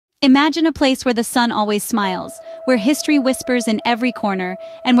Imagine a place where the sun always smiles, where history whispers in every corner,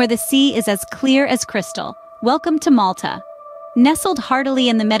 and where the sea is as clear as crystal. Welcome to Malta. Nestled heartily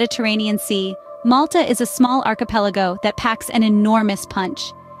in the Mediterranean Sea, Malta is a small archipelago that packs an enormous punch.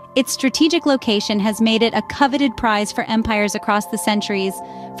 Its strategic location has made it a coveted prize for empires across the centuries,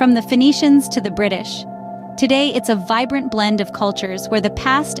 from the Phoenicians to the British. Today, it's a vibrant blend of cultures where the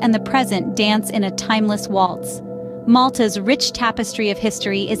past and the present dance in a timeless waltz. Malta's rich tapestry of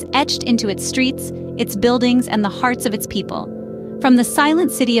history is etched into its streets, its buildings, and the hearts of its people. From the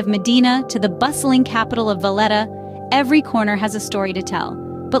silent city of Mdina to the bustling capital of Valletta, every corner has a story to tell.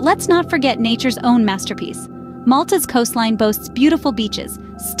 But let's not forget nature's own masterpiece. Malta's coastline boasts beautiful beaches,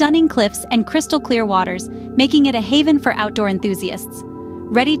 stunning cliffs, and crystal-clear waters, making it a haven for outdoor enthusiasts.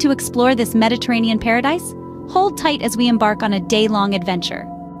 Ready to explore this Mediterranean paradise? Hold tight as we embark on a day-long adventure.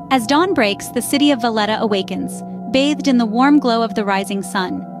 As dawn breaks, the city of Valletta awakens, bathed in the warm glow of the rising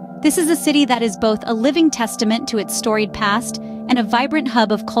sun. This is a city that is both a living testament to its storied past and a vibrant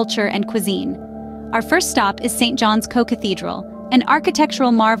hub of culture and cuisine. Our first stop is St. John's Co-Cathedral, an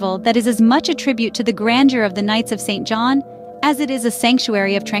architectural marvel that is as much a tribute to the grandeur of the Knights of St. John as it is a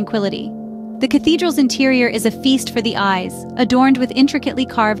sanctuary of tranquility. The cathedral's interior is a feast for the eyes, adorned with intricately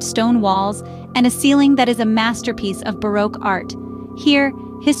carved stone walls and a ceiling that is a masterpiece of Baroque art. Here,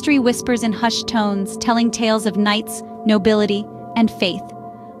 history whispers in hushed tones, telling tales of knights, nobility, and faith.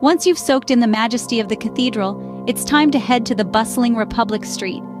 Once you've soaked in the majesty of the cathedral, it's time to head to the bustling Republic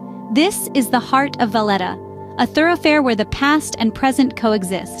Street. This is the heart of Valletta, a thoroughfare where the past and present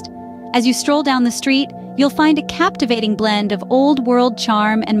coexist. As you stroll down the street, you'll find a captivating blend of old-world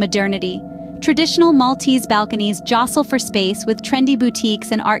charm and modernity. Traditional Maltese balconies jostle for space with trendy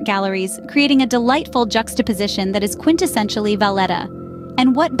boutiques and art galleries, creating a delightful juxtaposition that is quintessentially Valletta.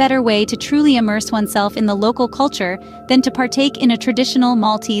 And what better way to truly immerse oneself in the local culture than to partake in a traditional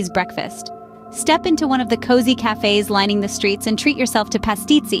Maltese breakfast? Step into one of the cozy cafes lining the streets and treat yourself to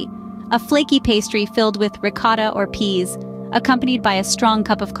pastizi, a flaky pastry filled with ricotta or peas, accompanied by a strong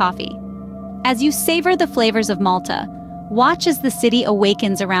cup of coffee. As you savor the flavors of Malta, watch as the city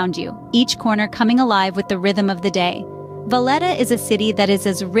awakens around you, each corner coming alive with the rhythm of the day. Valletta is a city that is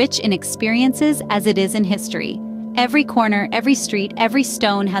as rich in experiences as it is in history. Every corner, every street, every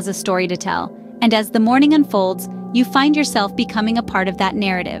stone has a story to tell, and as the morning unfolds, you find yourself becoming a part of that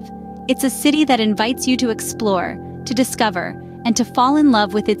narrative. It's a city that invites you to explore, to discover, and to fall in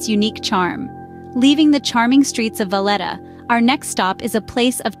love with its unique charm. Leaving the charming streets of Valletta, our next stop is a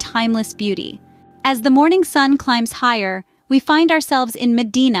place of timeless beauty. As the morning sun climbs higher, we find ourselves in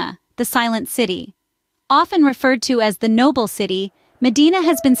Mdina, the silent city. Often referred to as the noble city, Mdina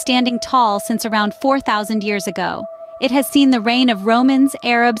has been standing tall since around 4,000 years ago. It has seen the reign of Romans,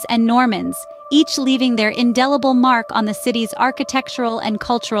 Arabs, and Normans, each leaving their indelible mark on the city's architectural and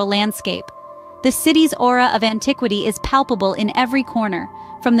cultural landscape. The city's aura of antiquity is palpable in every corner,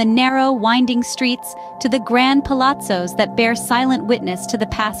 from the narrow, winding streets to the grand palazzos that bear silent witness to the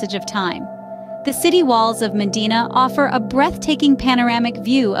passage of time. The city walls of Mdina offer a breathtaking panoramic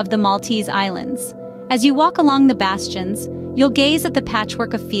view of the Maltese islands. As you walk along the bastions, you'll gaze at the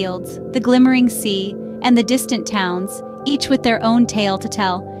patchwork of fields, the glimmering sea, and the distant towns, each with their own tale to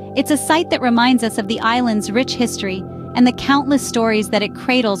tell. It's a sight that reminds us of the island's rich history and the countless stories that it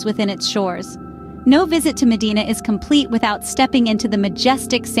cradles within its shores. No visit to Mdina is complete without stepping into the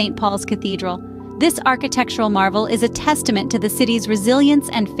majestic St. Paul's Cathedral. This architectural marvel is a testament to the city's resilience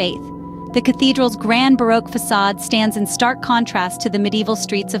and faith. The cathedral's grand Baroque facade stands in stark contrast to the medieval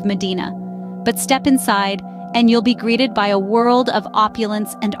streets of Mdina. But step inside, and you'll be greeted by a world of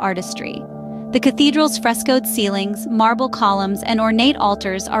opulence and artistry. The cathedral's frescoed ceilings, marble columns, and ornate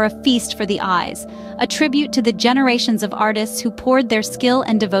altars are a feast for the eyes, a tribute to the generations of artists who poured their skill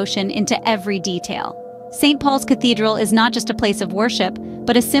and devotion into every detail. St. Paul's Cathedral is not just a place of worship,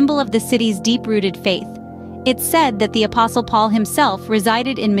 but a symbol of the city's deep-rooted faith. It's said that the Apostle Paul himself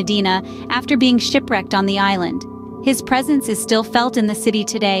resided in Mdina after being shipwrecked on the island. His presence is still felt in the city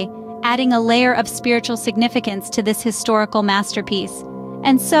today, adding a layer of spiritual significance to this historical masterpiece.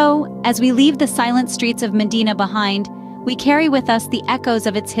 And so, as we leave the silent streets of Mdina behind, we carry with us the echoes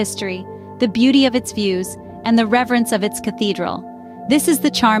of its history, the beauty of its views, and the reverence of its cathedral. This is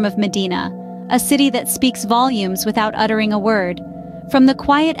the charm of Mdina, a city that speaks volumes without uttering a word. From the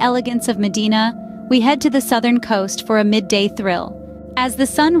quiet elegance of Mdina, we head to the southern coast for a midday thrill. As the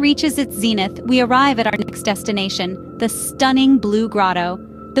sun reaches its zenith, we arrive at our next destination, the stunning Blue Grotto.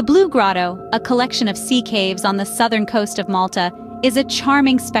 The Blue Grotto, a collection of sea caves on the southern coast of Malta, is a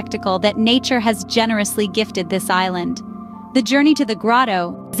charming spectacle that nature has generously gifted this island. The journey to the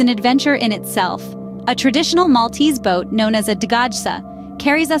grotto is an adventure in itself. A traditional Maltese boat known as a dingli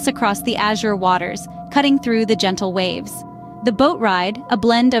carries us across the azure waters, cutting through the gentle waves. The boat ride, a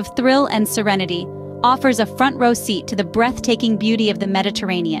blend of thrill and serenity, offers a front-row seat to the breathtaking beauty of the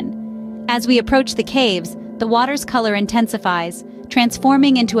Mediterranean. As we approach the caves, the water's color intensifies,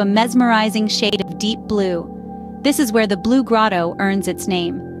 transforming into a mesmerizing shade of deep blue. This is where the Blue Grotto earns its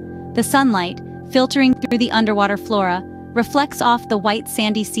name. The sunlight, filtering through the underwater flora, reflects off the white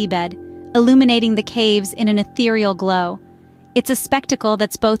sandy seabed, illuminating the caves in an ethereal glow. It's a spectacle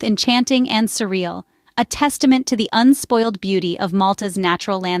that's both enchanting and surreal, a testament to the unspoiled beauty of Malta's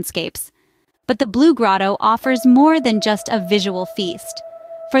natural landscapes. But the Blue Grotto offers more than just a visual feast.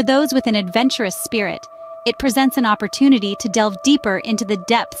 For those with an adventurous spirit, it presents an opportunity to delve deeper into the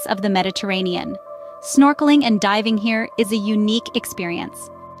depths of the Mediterranean. Snorkeling and diving here is a unique experience.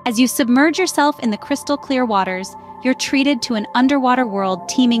 As you submerge yourself in the crystal-clear waters, you're treated to an underwater world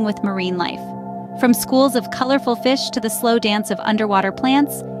teeming with marine life. From schools of colorful fish to the slow dance of underwater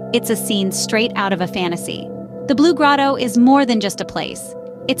plants, it's a scene straight out of a fantasy. The Blue Grotto is more than just a place.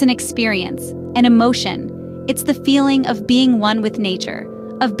 It's an experience, an emotion. It's the feeling of being one with nature,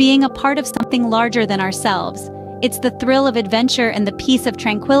 of being a part of something larger than ourselves. It's the thrill of adventure and the peace of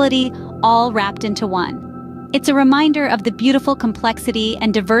tranquility, all wrapped into one. It's a reminder of the beautiful complexity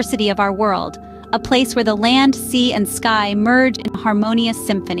and diversity of our world, a place where the land, sea, and sky merge in harmonious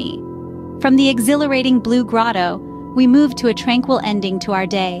symphony. From the exhilarating Blue Grotto, we move to a tranquil ending to our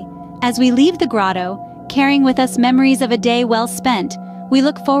day. As we leave the grotto, carrying with us memories of a day well spent, we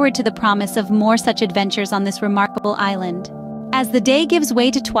look forward to the promise of more such adventures on this remarkable island. As the day gives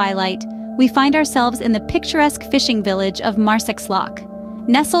way to twilight, we find ourselves in the picturesque fishing village of Marsaxlokk.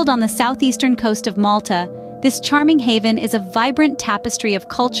 Nestled on the southeastern coast of Malta, this charming haven is a vibrant tapestry of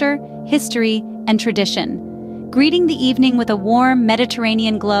culture, history, and tradition. Greeting the evening with a warm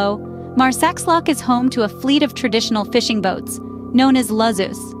Mediterranean glow, Marsaxlokk is home to a fleet of traditional fishing boats, known as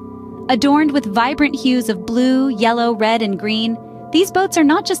luzus. Adorned with vibrant hues of blue, yellow, red, and green, these boats are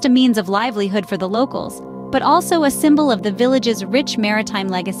not just a means of livelihood for the locals, but also a symbol of the village's rich maritime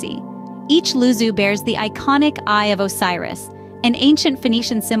legacy. Each luzu bears the iconic Eye of Osiris, an ancient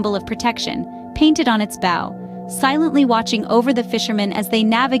Phoenician symbol of protection, painted on its bow, silently watching over the fishermen as they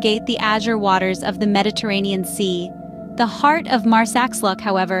navigate the azure waters of the Mediterranean Sea. The heart of Marsaxlokk,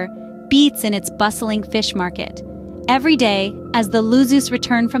 however, beats in its bustling fish market. Every day, as the luzus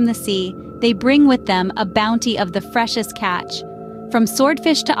return from the sea, they bring with them a bounty of the freshest catch. From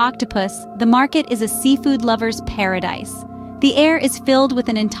swordfish to octopus, the market is a seafood lover's paradise. The air is filled with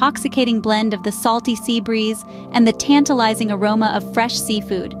an intoxicating blend of the salty sea breeze and the tantalizing aroma of fresh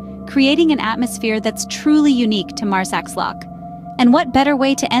seafood, creating an atmosphere that's truly unique to Marsaxlokk. And what better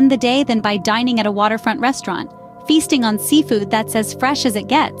way to end the day than by dining at a waterfront restaurant, feasting on seafood that's as fresh as it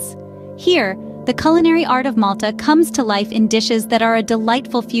gets? Here, the culinary art of Malta comes to life in dishes that are a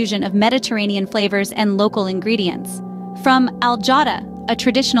delightful fusion of Mediterranean flavors and local ingredients. From aljada, a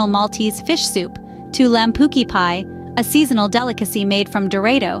traditional Maltese fish soup, to lampuki pie, a seasonal delicacy made from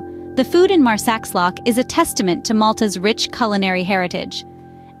Dorado, the food in Marsaxlokk is a testament to Malta's rich culinary heritage.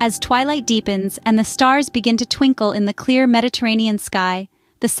 As twilight deepens and the stars begin to twinkle in the clear Mediterranean sky,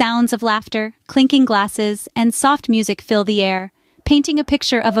 the sounds of laughter, clinking glasses, and soft music fill the air, painting a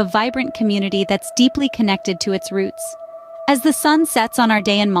picture of a vibrant community that's deeply connected to its roots. As the sun sets on our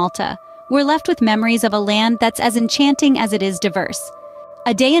day in Malta, we're left with memories of a land that's as enchanting as it is diverse.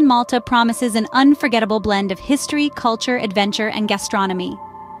 A day in Malta promises an unforgettable blend of history, culture, adventure, and gastronomy.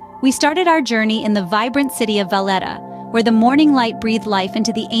 We started our journey in the vibrant city of Valletta, where the morning light breathed life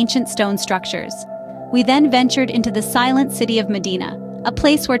into the ancient stone structures. We then ventured into the silent city of Mdina, a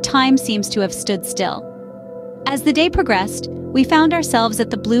place where time seems to have stood still. As the day progressed, we found ourselves at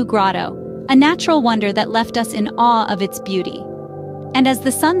the Blue Grotto, a natural wonder that left us in awe of its beauty. And as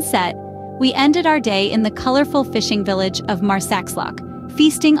the sun set, we ended our day in the colorful fishing village of Marsaxlokk,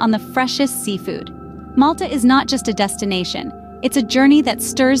 feasting on the freshest seafood. Malta is not just a destination, it's a journey that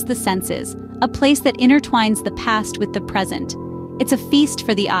stirs the senses, a place that intertwines the past with the present. It's a feast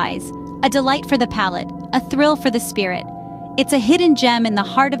for the eyes, a delight for the palate, a thrill for the spirit. It's a hidden gem in the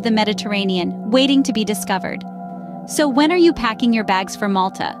heart of the Mediterranean, waiting to be discovered. So when are you packing your bags for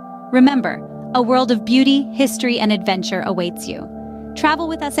Malta? Remember, a world of beauty, history, and adventure awaits you. Travel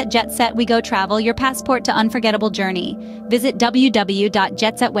with us at Jet Set We Go Travel, your passport to unforgettable journey. Visit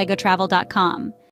www.jetsetwegotravel.com.